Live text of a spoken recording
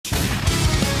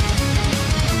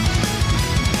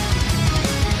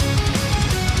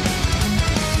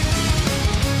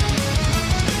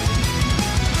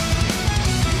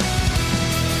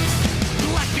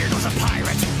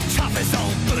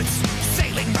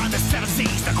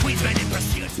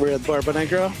We're at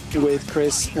Barbanegra with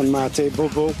Chris and Máté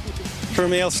Bobo from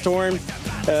Alestorm.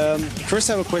 First,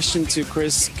 I have a question to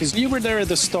Chris, because you were there at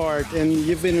the start and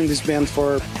you've been in this band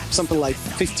for something like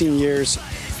 15 years.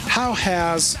 How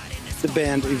has the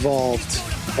band evolved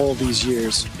all these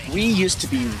years? We used to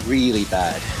be really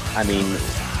bad. I mean,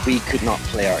 we could not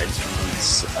play our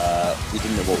instruments. We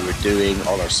didn't know what we were doing.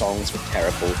 All our songs were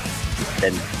terrible.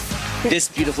 Then this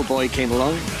beautiful boy came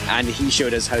along and he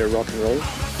showed us how to rock and roll.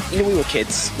 You know, we were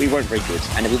kids. We weren't very good.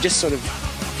 And we've just sort of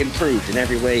improved in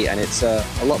every way. And it's a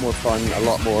lot more fun, a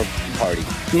lot more party.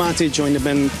 Máté joined the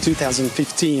band in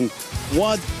 2015.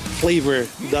 What flavor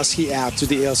does he add to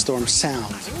the Alestorm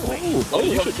sound?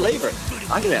 What flavor?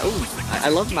 I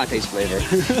love Máté's flavor.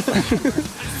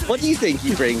 What do you think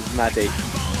you bring, Máté?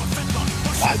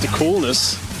 The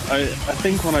coolness. I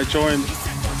think when I joined,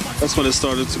 that's when it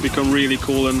started to become really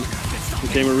cool and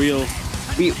became a real.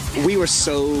 We were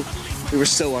so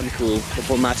uncool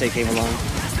before Máté came along.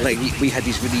 Like we had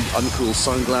these really uncool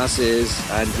sunglasses,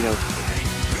 and you know.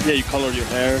 Yeah, you colored your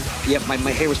hair. Yeah,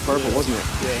 my hair was purple, wasn't it?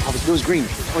 Yeah. It was green.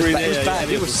 It was bad.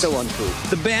 It was so uncool.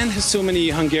 The band has so many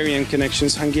Hungarian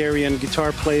connections. Hungarian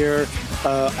guitar player.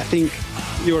 I think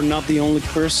you're not the only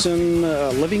person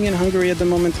living in Hungary at the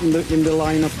moment in the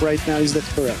lineup right now. Is that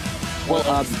correct? Well,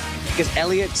 because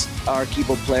Elliot, our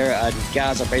keyboard player, and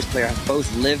Gaz, our bass player, have both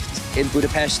lived in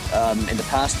Budapest in the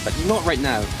past, but not right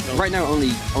now. No. Right now,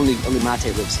 only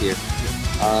Máté lives here.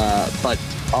 But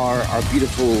our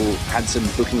beautiful, handsome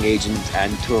booking agent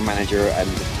and tour manager and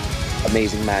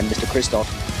amazing man, Mr. Christoph,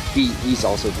 he's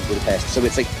also from Budapest. So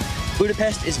it's like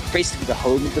Budapest is basically the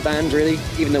home of the band, really.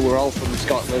 Even though we're all from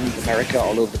Scotland, America,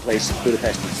 all over the place,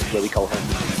 Budapest is where we call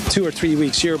home. 2 or 3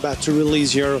 weeks, you're about to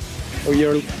release your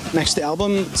next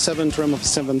album, Seventh Rum of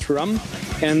Seventh Rum,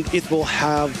 and it will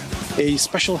have a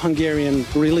special Hungarian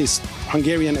release,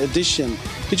 Hungarian edition.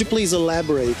 Could you please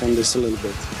elaborate on this a little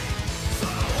bit?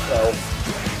 Well,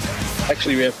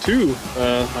 actually we have 2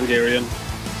 Hungarian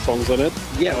songs on it.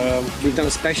 Yeah, we've done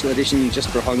a special edition just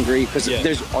for Hungary, because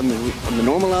there's on the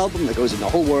normal album that goes in the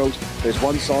whole world, there's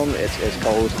one song, it's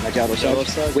called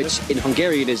Magyarország, which in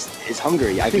Hungarian is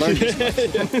Hungary. I've learned this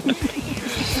much.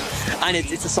 And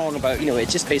it's a song about, you know,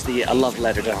 it's just basically a love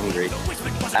letter to Hungary.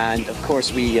 And of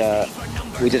course we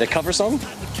did a cover song.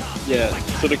 Yeah,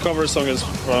 so the cover song is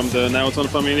from the Náuton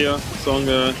Familia song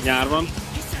Nyár van,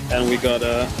 and we got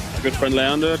a good friend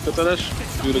Leander Köteles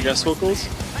to do the guest vocals.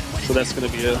 So that's going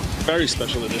to be a very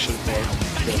special edition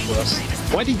for us.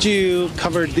 Why did you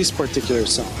cover this particular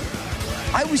song?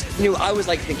 I was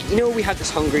like thinking, we have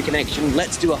this Hungary connection.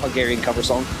 Let's do a Hungarian cover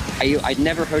song. I'd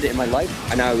never heard it in my life,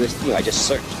 and I just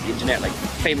searched the internet like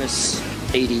famous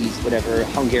 80s, whatever,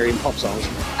 Hungarian pop songs,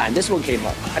 and this one came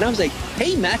up, and I was like,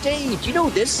 "Hey, Máté, do you know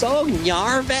this song,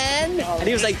 Nyár van?" And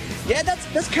he was like, "Yeah,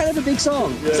 that's kind of a big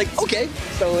song." Yeah. It's like, okay,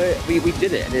 so we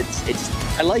did it, and it's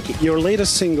I like it. Your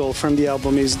latest single from the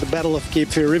album is "The Battle of Cape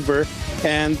Fear River,"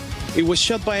 and it was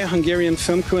shot by a Hungarian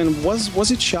film crew. And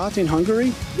was it shot in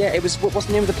Hungary? Yeah, it was. What's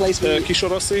the name of the place?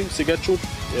 Kisorossi, Szigetcsút.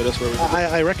 Yeah, that's where we did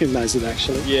it. I recognize it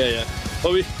actually. Yeah.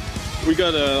 Well, we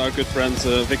got our good friends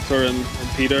Victor and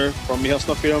Peter from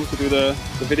Mihasna Film to do the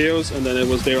videos, and then it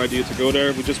was their idea to go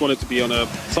there. We just wanted to be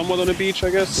somewhat on a beach,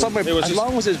 I guess. Somewhere, as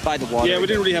long as it's by the water. Yeah, we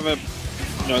didn't really have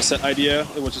a set idea.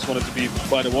 We just wanted to be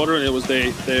by the water, and it was their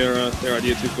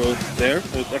idea to go there.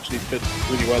 It actually fit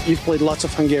really well. You've played lots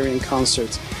of Hungarian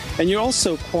concerts, and you're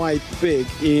also quite big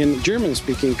in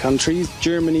German-speaking countries,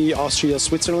 Germany, Austria,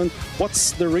 Switzerland.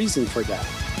 What's the reason for that?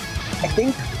 I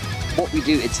think what we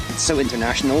do, it's so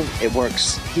international. It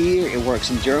works here, it works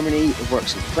in Germany, it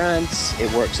works in France, it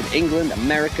works in England,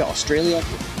 America, Australia.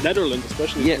 Netherlands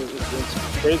especially. Yeah.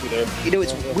 It's crazy there.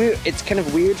 It's weird. It's kind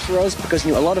of weird for us because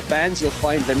a lot of bands you'll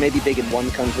find they're maybe big in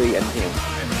one country and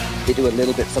they do a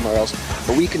little bit somewhere else.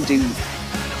 But we can do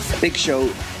a big show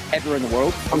everywhere in the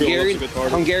world.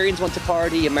 Hungarians want to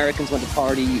party, Americans want to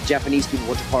party, Japanese people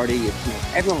want to party.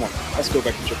 Everyone wants. Let's go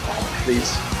back to Japan,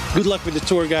 please. Good luck with the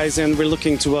tour, guys, and we're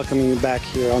looking to welcoming you back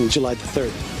here on July the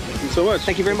 3rd. Thank you so much.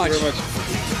 Thank you very much. Thank you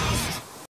very much.